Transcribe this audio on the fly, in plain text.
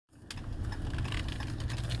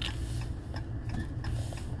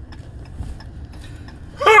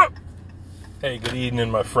Hey, good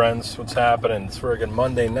evening, my friends. What's happening? It's friggin'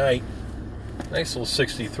 Monday night. Nice little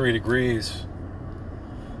 63 degrees.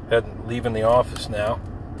 Leaving the office now.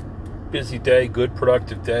 Busy day, good,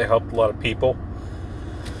 productive day. Helped a lot of people.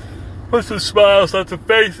 Put some smiles on some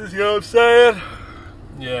faces, you know what I'm saying?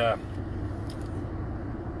 Yeah.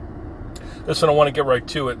 Listen, I want to get right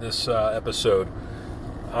to it this episode.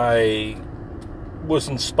 I was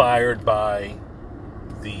inspired by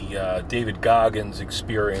the David Goggins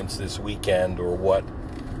experience this weekend, or what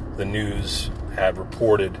the news had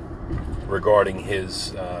reported regarding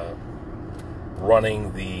his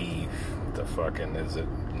running the fucking, is it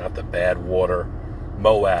not the Badwater,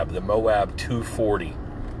 the Moab 240,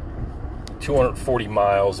 240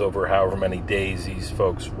 miles over however many days these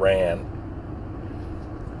folks ran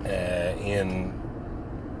in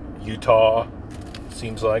Utah,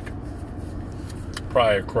 seems like.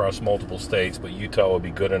 Probably across multiple states, but Utah would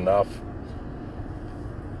be good enough.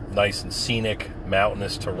 Nice and scenic,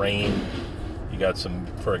 mountainous terrain. You got some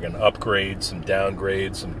friggin' upgrades, some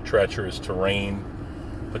downgrades, some treacherous terrain,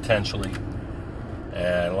 potentially.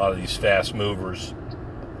 And a lot of these fast movers,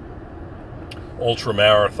 ultra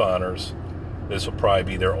marathoners, this will probably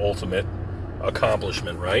be their ultimate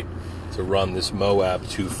accomplishment, right? To run this Moab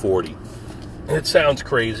 240. It sounds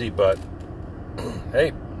crazy, but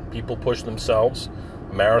hey, people push themselves.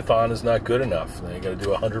 A marathon is not good enough. They got to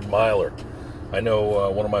do a 100-miler. I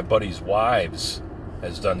know one of my buddy's wives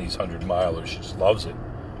has done these 100-milers. She just loves it.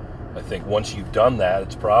 I think once you've done that,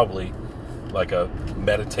 it's probably like a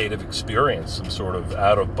meditative experience, some sort of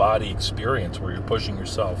out-of-body experience where you're pushing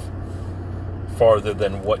yourself farther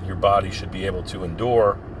than what your body should be able to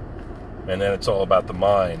endure, and then it's all about the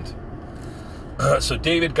mind. So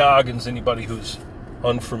David Goggins, anybody who's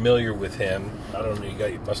unfamiliar with him, I don't know,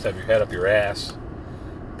 you must have your head up your ass,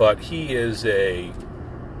 but he is a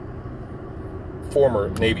former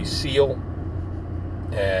Navy SEAL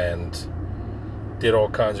and did all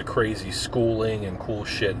kinds of crazy schooling and cool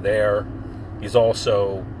shit there. He's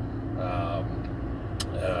also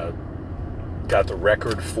got the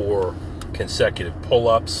record for consecutive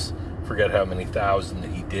pull-ups. Forget how many thousand that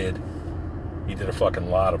he did. He did a fucking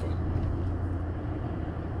lot of them.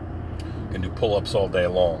 Can do pull-ups all day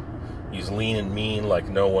long. He's lean and mean like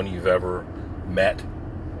no one you've ever met,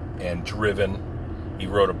 and driven. He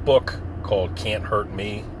wrote a book called Can't Hurt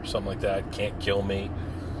Me, or something like that, Can't Kill Me.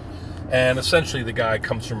 And essentially the guy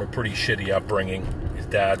comes from a pretty shitty upbringing. His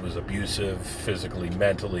dad was abusive, physically,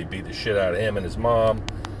 mentally, beat the shit out of him and his mom.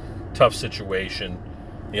 Tough situation.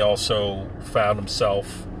 He also found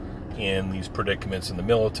himself in these predicaments in the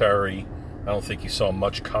military. I don't think he saw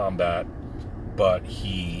much combat, but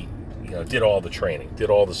he did all the training,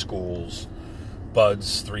 did all the schools,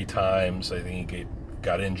 BUD/S 3 times. I think he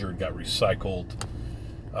got injured, got recycled,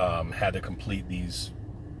 had to complete these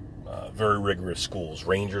very rigorous schools,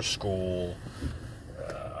 Ranger School,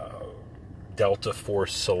 Delta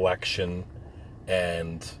Force selection,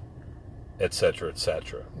 and et cetera, et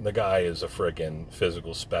cetera. The guy is a friggin'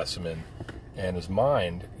 physical specimen, and his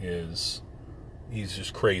mind he's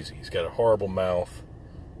just crazy. He's got a horrible mouth,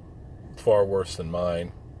 far worse than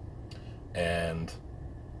mine. And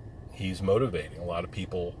he's motivating. A lot of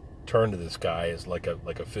people turn to this guy as like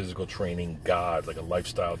a physical training god, like a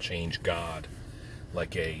lifestyle change god,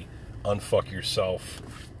 like a unfuck yourself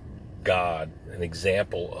god, an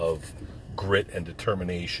example of grit and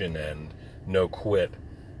determination and no quit.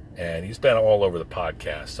 And he's been all over the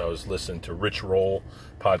podcast. I was listening to Rich Roll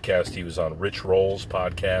podcast. He was on Rich Roll's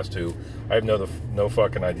podcast, who I have no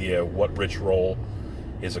fucking idea what Rich Roll,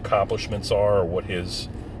 his accomplishments are, or what his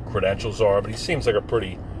credentials are, but he seems like a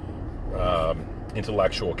pretty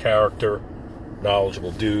intellectual character,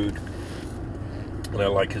 knowledgeable dude, and I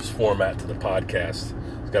like his format to the podcast.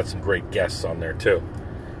 He's got some great guests on there too.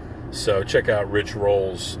 So check out Rich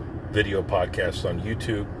Roll's video podcast on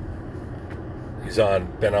YouTube. He's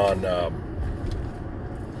been on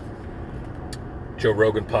Joe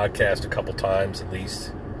Rogan podcast a couple times at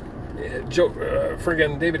least.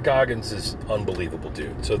 Friggin' David Goggins is unbelievable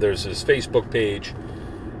dude. So there's his Facebook page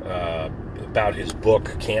about his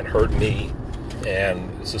book, Can't Hurt Me,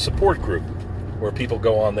 and it's a support group where people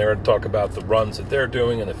go on there and talk about the runs that they're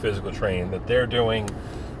doing and the physical training that they're doing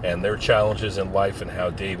and their challenges in life, and how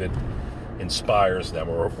David inspires them,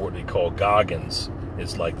 or what they call Goggins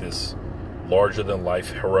is like this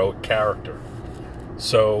larger-than-life heroic character.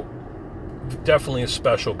 So definitely a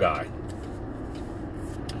special guy.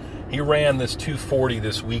 He ran this 240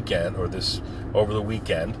 this weekend, or over the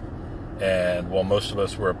weekend, and while most of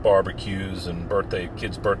us were at barbecues and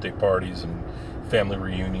kids' birthday parties and family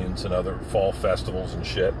reunions and other fall festivals and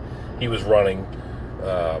shit, he was running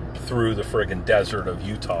through the friggin' desert of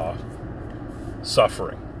Utah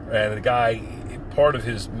suffering. And the guy, part of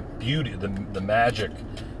his beauty, the magic,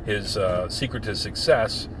 his secret to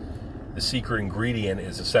success, the secret ingredient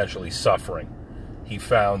is essentially suffering. He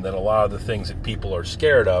found that a lot of the things that people are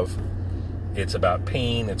scared of, it's about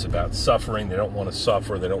pain, it's about suffering. They don't want to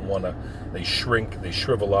suffer. They shrink, they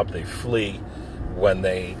shrivel up, they flee when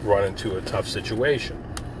they run into a tough situation.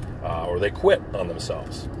 Or they quit on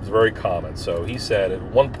themselves. It's very common. So he said at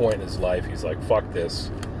one point in his life, he's like, fuck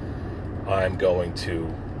this. You're not going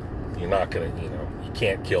to, you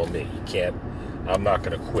can't kill me. I'm not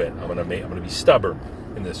going to quit. I'm going to be stubborn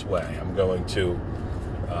in this way. I'm going to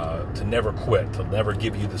never quit, to never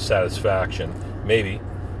give you the satisfaction. Maybe,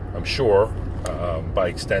 I'm sure, by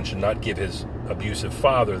extension, not give his abusive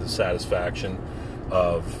father the satisfaction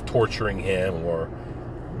of torturing him or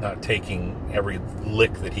not taking every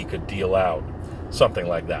lick that he could deal out, something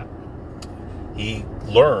like that. He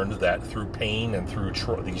learned that through pain and through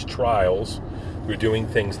these trials, through doing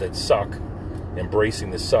things that suck, embracing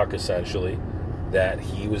the suck essentially, that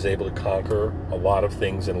he was able to conquer a lot of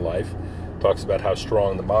things in life. Talks about how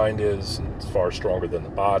strong the mind is, and it's far stronger than the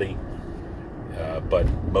body. But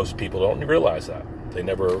most people don't realize that. They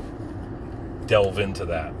never delve into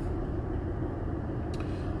that.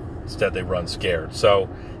 Instead, they run scared. So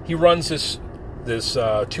he runs this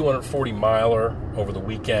 240 miler over the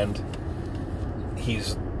weekend.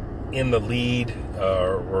 He's in the lead,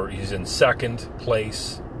 or he's in second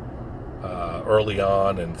place early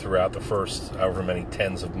on and throughout the first however many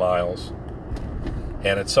tens of miles.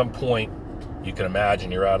 And at some point, you can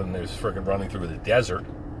imagine you're out in this freaking running through the desert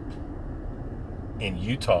in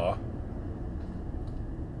Utah.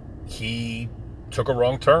 He took a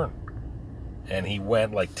wrong turn. And he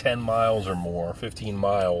went like 10 miles or more, 15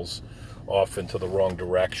 miles off into the wrong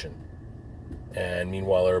direction. And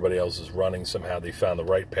meanwhile, everybody else is running. Somehow they found the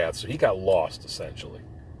right path. So he got lost, essentially.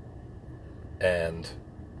 And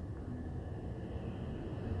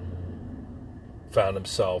found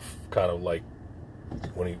himself kind of like,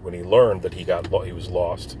 when he learned that he was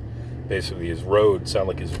lost, basically his road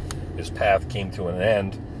sounded like his path came to an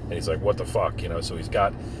end. And he's like, what the fuck? So he's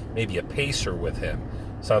got maybe a pacer with him.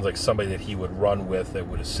 Sounds like somebody that he would run with that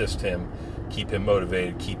would assist him, keep him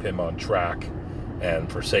motivated, keep him on track.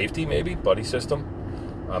 And for safety, maybe, buddy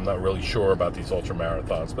system. I'm not really sure about these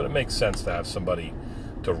ultramarathons, but it makes sense to have somebody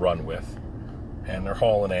to run with. And they're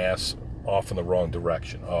hauling ass off in the wrong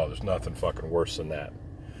direction. Oh, there's nothing fucking worse than that.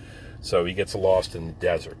 So he gets lost in the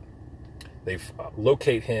desert. They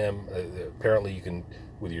locate him. Apparently you can,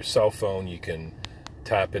 with your cell phone, you can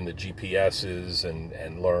tap into GPSs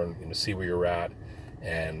and learn, see where you're at.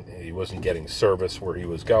 And he wasn't getting service where he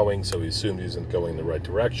was going, so he assumed he wasn't going in the right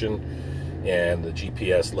direction. And the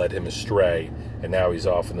GPS led him astray, and now he's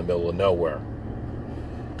off in the middle of nowhere.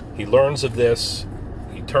 He learns of this.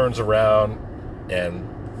 He turns around and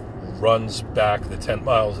runs back the 10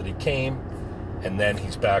 miles that he came, and then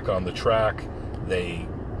he's back on the track. They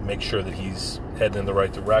make sure that he's heading in the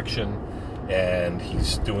right direction, and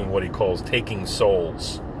he's doing what he calls taking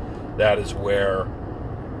souls. That is where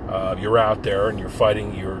you're out there and you're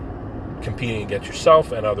competing against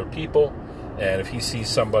yourself and other people. And if he sees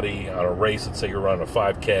somebody on a race, let's say you're running a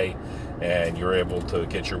 5K and you're able to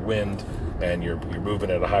get your wind and you're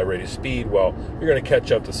moving at a high rate of speed, well, you're going to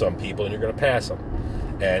catch up to some people and you're going to pass them.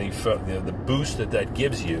 And the boost that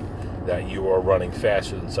gives you, that you are running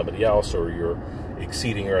faster than somebody else or you're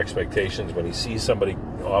exceeding your expectations, when he sees somebody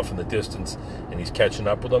off in the distance and he's catching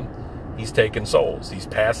up with them, he's taking souls, he's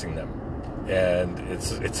passing them. And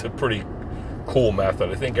it's a pretty cool method.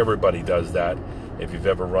 I think everybody does that. If you've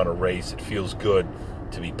ever run a race, it feels good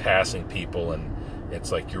to be passing people, and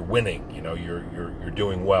it's like you're winning. You're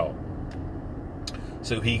doing well.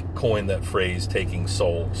 So he coined that phrase, taking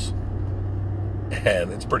souls,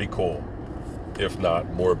 and it's pretty cool, if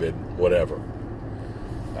not morbid, whatever.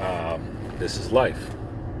 This is life.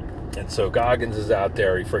 And so Goggins is out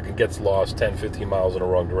there. He freaking gets lost 10, 15 miles in the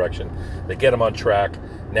wrong direction. They get him on track.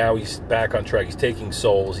 Now he's back on track. He's taking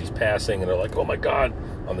souls. He's passing, and they're like, "Oh my God!"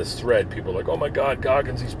 On this thread, people are like, "Oh my God,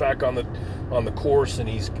 Goggins! He's back on the course, and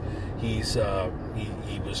he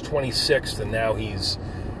was 26th, and now he's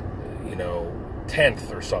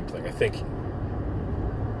 10th or something." I think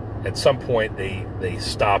at some point they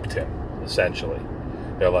stopped him. Essentially,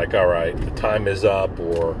 they're like, "All right, the time is up,"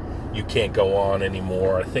 or "You can't go on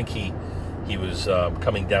anymore." I think he was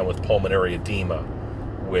coming down with pulmonary edema,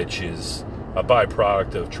 which is a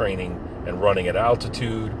byproduct of training and running at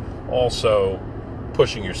altitude, also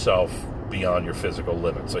pushing yourself beyond your physical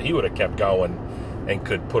limits. So he would have kept going and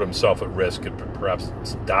could put himself at risk, could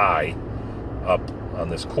perhaps die up on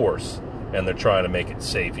this course. And they're trying to make it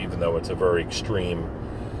safe, even though it's a very extreme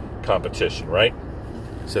competition, right?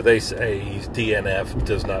 So they say he's DNF,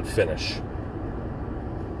 does not finish.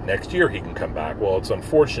 Next year he can come back. Well, it's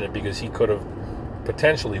unfortunate because he could have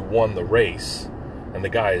potentially won the race. And the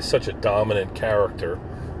guy is such a dominant character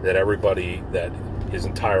that everybody, that his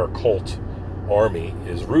entire cult army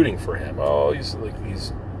is rooting for him. Oh, he's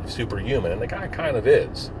superhuman. And the guy kind of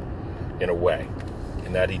is, in a way.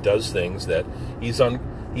 In that he does things that he's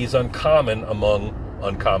uncommon among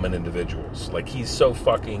uncommon individuals. Like, he's so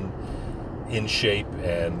fucking in shape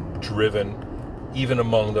and driven, even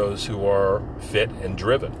among those who are fit and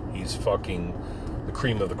driven. He's fucking the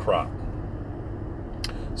cream of the crop.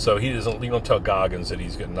 So you don't tell Goggins that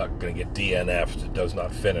he's not going to get DNF'd, does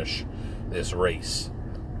not finish this race.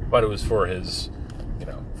 But it was for his,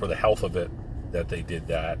 for the health of it that they did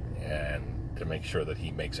that, and to make sure that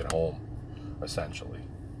he makes it home, essentially.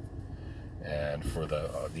 And for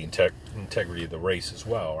the integrity of the race as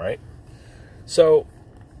well, right? So,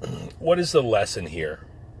 what is the lesson here,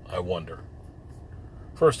 I wonder?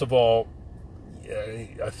 First of all,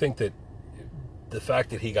 I think that the fact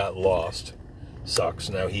that he got lost sucks.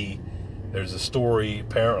 Now, there's a story,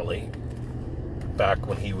 apparently, back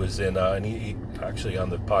when he was in, and he actually, on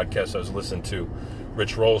the podcast I was listening to,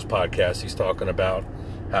 Rich Roll's podcast, he's talking about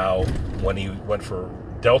how when he went for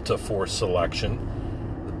Delta Force selection,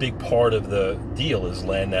 the big part of the deal is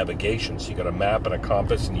land navigation. So you got a map and a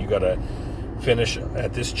compass, and you got to finish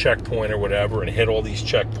at this checkpoint or whatever and hit all these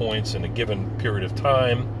checkpoints in a given period of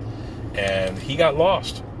time. And he got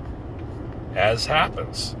lost, as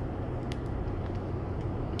happens.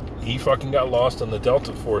 He fucking got lost on the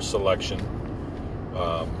Delta Force selection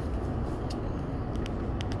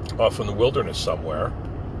off in the wilderness somewhere.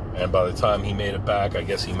 And by the time he made it back, I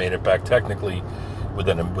guess he made it back technically with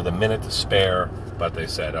a minute to spare. But they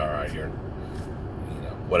said, all right,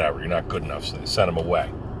 whatever, you're not good enough. So they sent him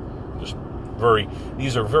away.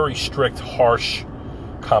 These are very strict, harsh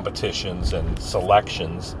competitions and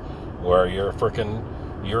selections where you're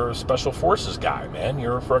a special forces guy, man.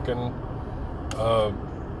 You're a freaking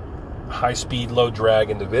high-speed, low-drag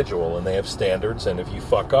individual, and they have standards, and if you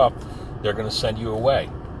fuck up, they're going to send you away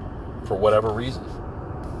for whatever reason.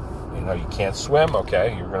 You can't swim,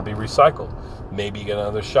 okay, you're going to be recycled. Maybe you get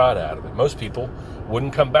another shot out of it. Most people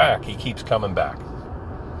wouldn't come back. He keeps coming back.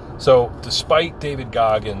 So, despite David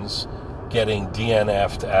Goggins getting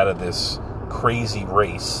DNF'd out of this crazy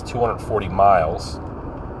race, 240 miles,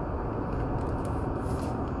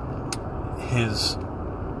 his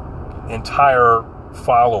entire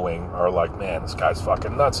following are like, man, this guy's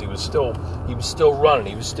fucking nuts. He was still running.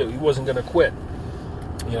 He wasn't going to quit.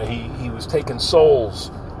 He was taking souls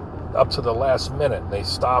up to the last minute, and they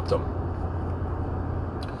stopped him.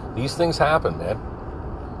 These things happen, man.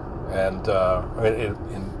 And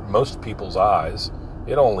in most people's eyes,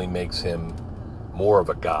 it only makes him more of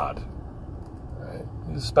a god. Right?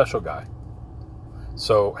 He's a special guy.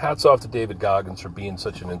 So hats off to David Goggins for being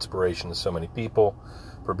such an inspiration to so many people,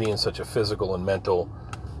 for being such a physical and mental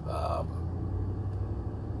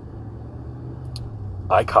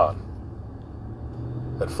icon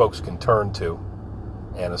that folks can turn to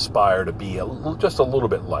and aspire to be just a little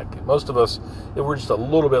bit like. Most of us, if we're just a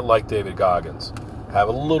little bit like David Goggins, have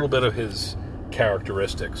a little bit of his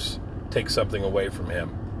characteristics, take something away from him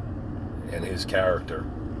and his character,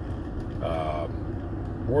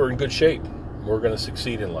 we're in good shape. We're going to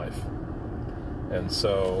succeed in life. And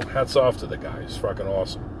so, hats off to the guy. He's fucking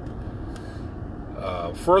awesome.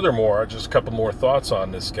 Furthermore, just a couple more thoughts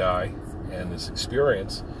on this guy and his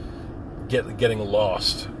experience. Getting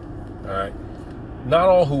lost. All right? Not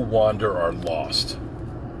all who wander are lost.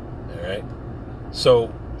 All right?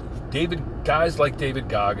 So, guys like David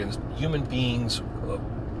Goggins, human beings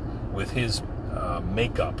with his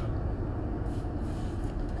makeup,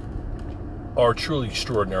 are truly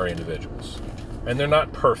extraordinary individuals. And they're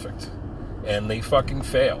not perfect. And they fucking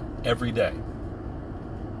fail every day.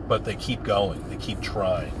 But they keep going. They keep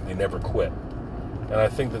trying. They never quit. And I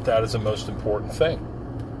think that is the most important thing.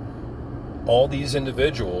 All these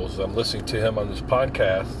individuals, I'm listening to him on this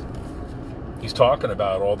podcast, he's talking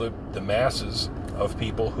about all the masses of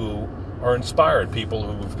people who are inspired, people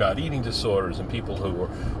who've got eating disorders, and people who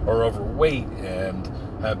are overweight and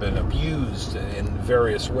have been abused in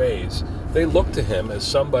various ways. They look to him as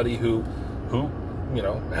somebody who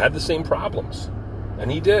had the same problems.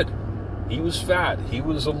 And he did. He was fat. He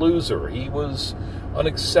was a loser. He was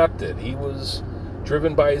unaccepted. He was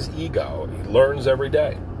driven by his ego. He learns every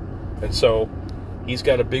day. And so he's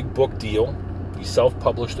got a big book deal. He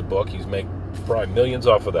self-published a book. He's made probably millions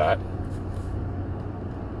off of that.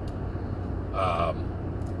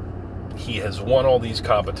 He has won all these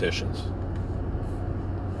competitions.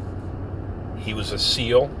 He was a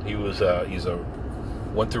SEAL.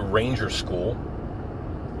 Went through Ranger School,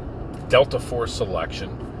 Delta Force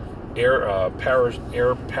selection, paratroop.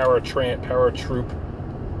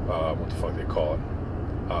 What the fuck they call it?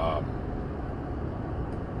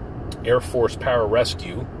 Air Force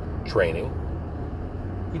pararescue training.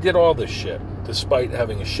 He did all this shit despite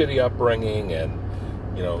having a shitty upbringing and,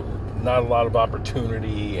 not a lot of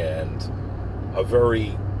opportunity and a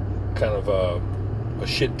very kind of a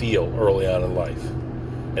shit deal early on in life.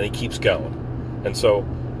 And he keeps going. And so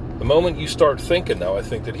the moment you start thinking, though, I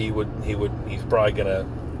think that he's probably going to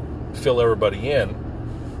fill everybody in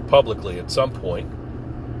publicly at some point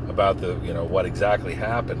about what exactly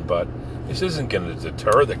happened. But this isn't going to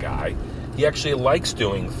deter the guy. He actually likes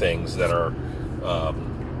doing things that are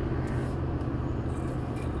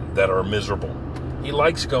miserable. He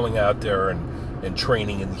likes going out there and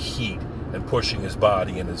training in the heat and pushing his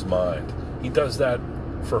body and his mind. He does that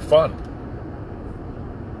for fun.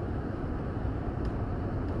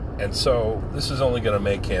 And so this is only going to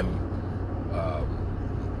make him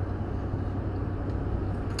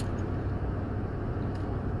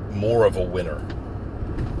more of a winner.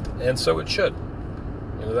 And so it should.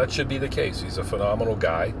 That should be the case. He's a phenomenal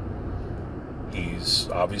guy. He's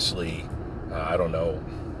obviously, I don't know,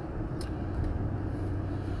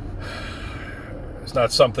 it's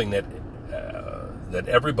not something that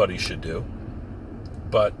everybody should do,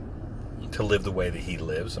 but to live the way that he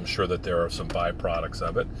lives. I'm sure that there are some byproducts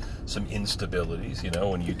of it, some instabilities,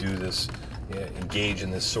 when you do this, engage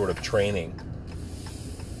in this sort of training,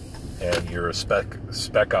 and you're a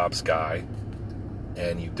spec ops guy,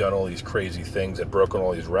 and you've done all these crazy things and broken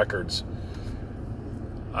all these records.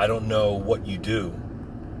 I don't know what you do,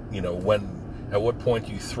 at what point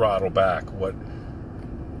do you throttle back? What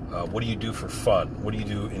do you do for fun? What do you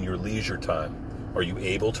do in your leisure time? Are you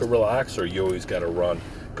able to relax, or you always got to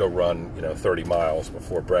go run 30 miles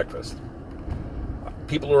before breakfast?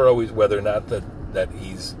 People are always, whether or not that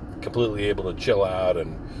he's completely able to chill out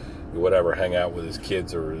and whatever, hang out with his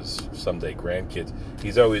kids or his someday grandkids,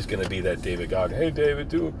 he's always going to be that David Goggins. Hey, David,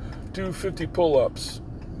 do 50 pull-ups.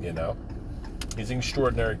 He's an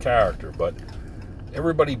extraordinary character, but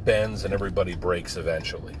everybody bends and everybody breaks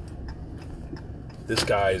eventually. This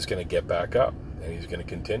guy is going to get back up, and he's going to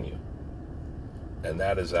continue. And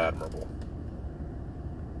that is admirable.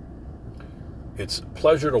 It's a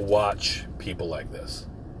pleasure to watch people like this.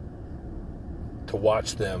 To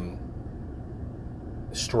watch them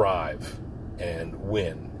strive and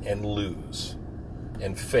win and lose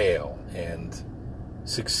and fail and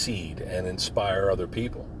succeed and inspire other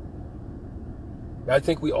people. I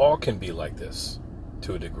think we all can be like this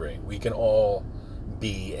to a degree. We can all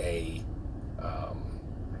be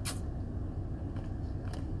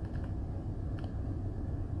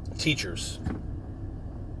teachers,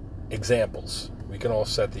 examples. We can all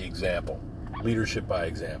set the example, leadership by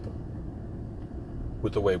example,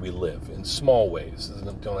 with the way we live in small ways.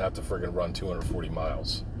 You don't have to friggin' run 240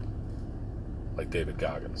 miles like David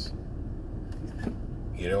Goggins.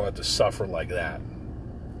 You don't have to suffer like that,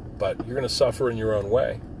 but you're going to suffer in your own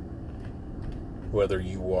way, whether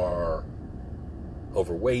you are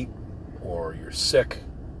overweight or you're sick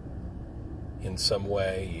in some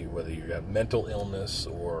way, whether you have mental illness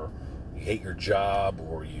or you hate your job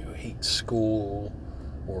or you hate school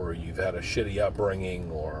or you've had a shitty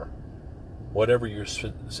upbringing or whatever your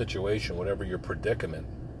situation, whatever your predicament.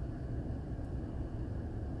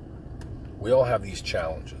 We all have these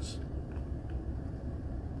challenges.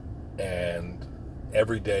 And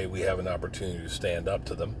every day we have an opportunity to stand up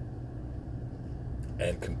to them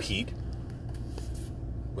and compete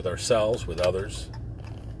with ourselves, with others,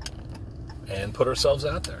 and put ourselves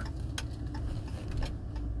out there.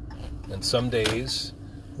 And some days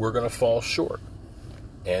we're going to fall short.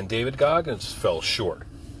 And David Goggins fell short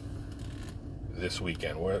this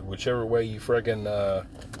weekend. Whichever way you friggin'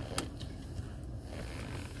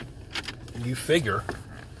 you figure,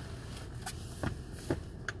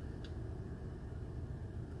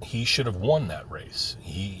 he should have won that race.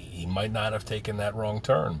 He might not have taken that wrong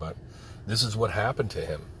turn, but this is what happened to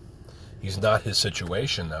him. He's not his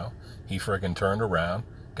situation, though. He friggin' turned around,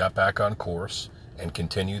 got back on course, and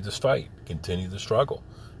continued this fight, continued the struggle.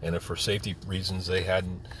 And if for safety reasons they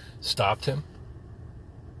hadn't stopped him,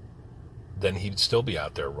 then he'd still be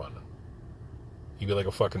out there running. He'd be like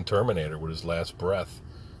a fucking Terminator with his last breath,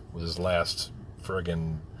 with his last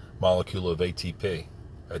friggin' molecule of ATP,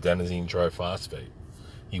 adenosine triphosphate.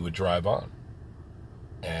 He would drive on.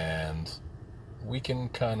 And we can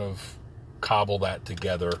kind of cobble that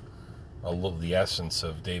together, a little the essence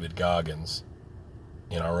of David Goggins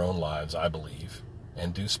in our own lives, I believe,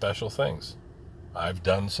 and do special things. I've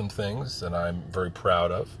done some things that I'm very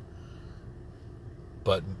proud of.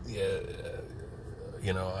 But,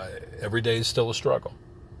 every day is still a struggle.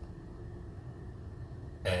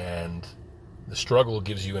 And the struggle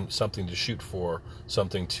gives you something to shoot for,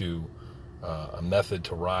 a method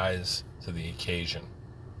to rise to the occasion,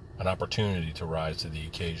 an opportunity to rise to the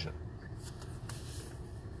occasion.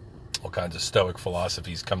 All kinds of Stoic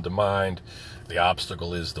philosophies come to mind. The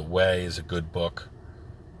Obstacle is the Way is a good book.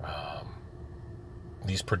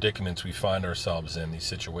 These predicaments we find ourselves in, these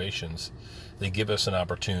situations, they give us an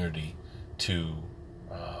opportunity to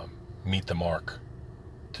meet the mark,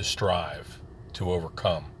 to strive, to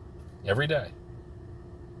overcome every day.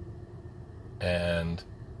 And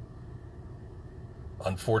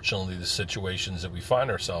unfortunately, the situations that we find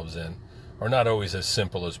ourselves in are not always as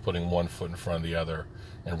simple as putting one foot in front of the other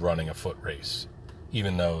and running a foot race.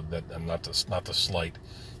 Even though that, I'm not to slight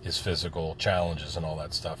his physical challenges and all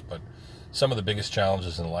that stuff, but some of the biggest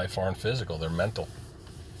challenges in life aren't physical; they're mental.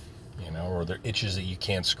 Or they're itches that you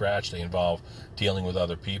can't scratch. They involve dealing with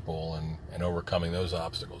other people and overcoming those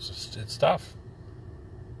obstacles. It's tough.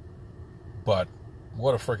 But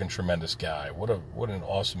what a freaking tremendous guy. What an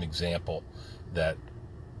awesome example that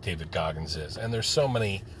David Goggins is. And there's so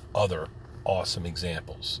many other awesome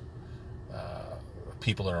examples.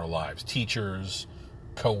 People in our lives, teachers,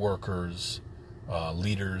 co-workers,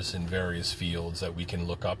 leaders in various fields that we can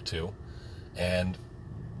look up to. And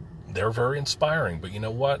they're very inspiring, but you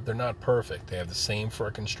know what? They're not perfect. They have the same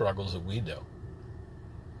frickin' struggles that we do.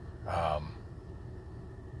 I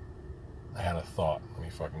had a thought. Let me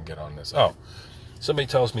fucking get on this. Oh, somebody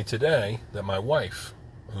tells me today that my wife,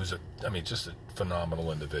 who's just a phenomenal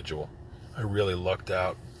individual. I really lucked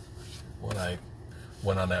out when I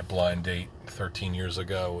went on that blind date 13 years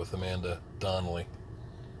ago with Amanda Donnelly.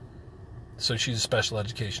 So she's a special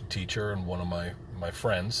education teacher, and one of my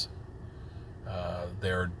friends,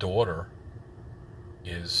 their daughter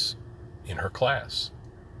is in her class.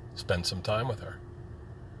 Spend some time with her.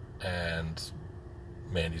 And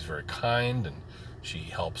Mandy's very kind, and she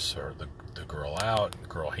helps the girl out. And the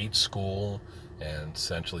girl hates school, and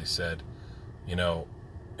essentially said, if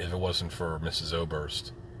it wasn't for Mrs.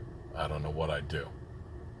 Oberst, I don't know what I'd do.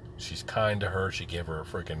 She's kind to her. She gave her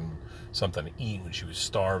something to eat when she was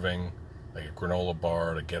starving, like a granola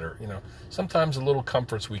bar to get her, sometimes the little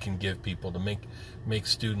comforts we can give people to make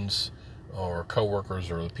students or coworkers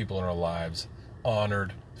or the people in our lives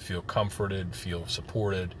honored, feel comforted, feel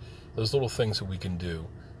supported. Those little things that we can do,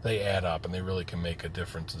 they add up, and they really can make a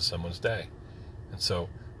difference in someone's day. And so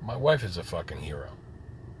my wife is a fucking hero.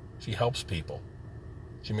 She helps people.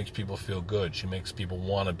 She makes people feel good. She makes people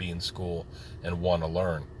want to be in school and want to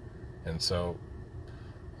learn. And so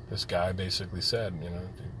this guy basically said,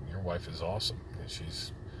 your wife is awesome.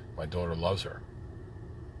 My daughter loves her.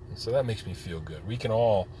 And so that makes me feel good. We can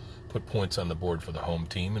all put points on the board for the home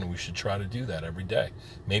team, and we should try to do that every day.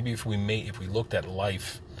 Maybe if we looked at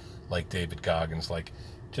life like David Goggins, like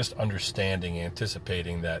just understanding,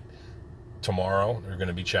 anticipating that tomorrow there are going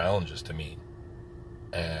to be challenges to meet.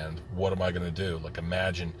 And what am I going to do? Like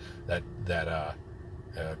imagine that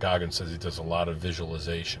Goggins says he does a lot of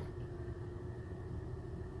visualization.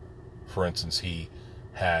 For instance, he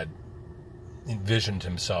had envisioned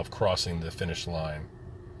himself crossing the finish line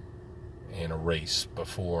in a race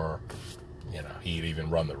before, he'd even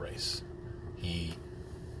run the race. He's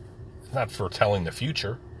not foretelling the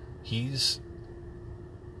future. He's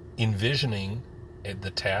envisioning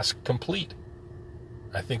the task complete.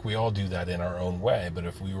 I think we all do that in our own way, but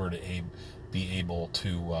if we were to be able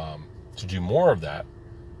to do more of that,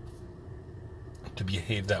 to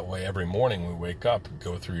behave that way every morning we wake up,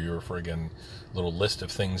 go through your friggin' little list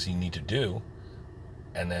of things you need to do,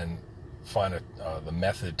 and then find the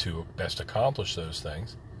method to best accomplish those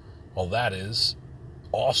things, well, that is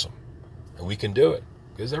awesome. And we can do it,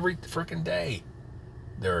 because every friggin' day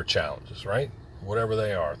there are challenges, right? Whatever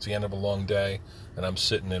they are. It's the end of a long day, and I'm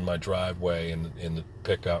sitting in my driveway in the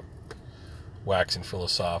pickup, waxing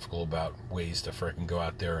philosophical about ways to frickin' go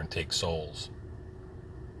out there and take souls.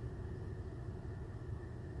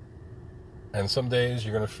 And some days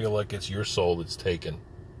you're going to feel like it's your soul that's taken.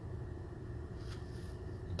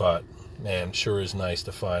 But, man, sure is nice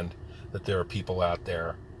to find that there are people out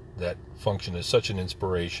there that function as such an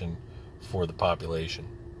inspiration for the population.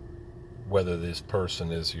 Whether this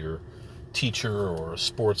person is your teacher or a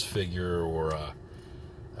sports figure or a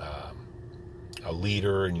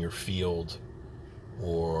leader in your field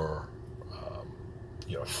or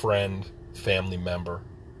a friend, family member.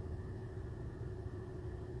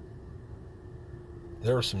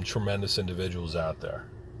 There are some tremendous individuals out there,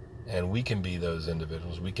 and we can be those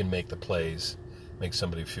individuals. We can make the plays, make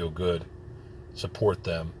somebody feel good, support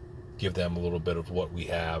them, give them a little bit of what we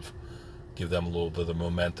have, give them a little bit of the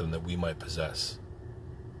momentum that we might possess.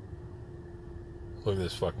 Look at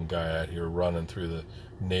this fucking guy out here running through the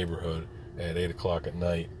neighborhood at 8 o'clock at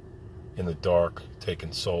night in the dark,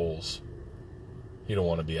 taking souls. You don't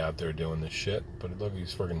want to be out there doing this shit, but look,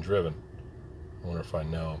 he's fucking driven. I wonder if I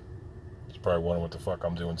know him. He's probably wondering what the fuck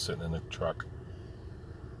I'm doing sitting in the truck.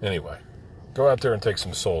 Anyway, go out there and take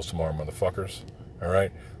some souls tomorrow, motherfuckers. All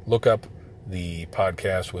right? Look up the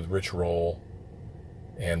podcast with Rich Roll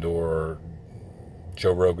and or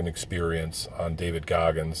Joe Rogan Experience on David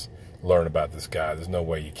Goggins. Learn about this guy. There's no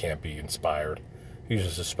way you can't be inspired. He's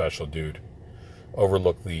just a special dude.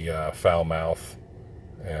 Overlook the foul mouth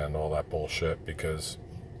and all that bullshit, because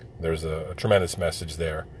there's a tremendous message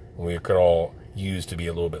there. We could all use to be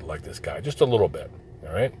a little bit like this guy. Just a little bit.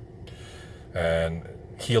 All right? And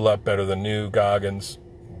heal up better than new, Goggins.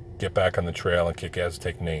 Get back on the trail and kick ass,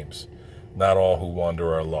 take names. Not all who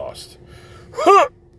wander are lost.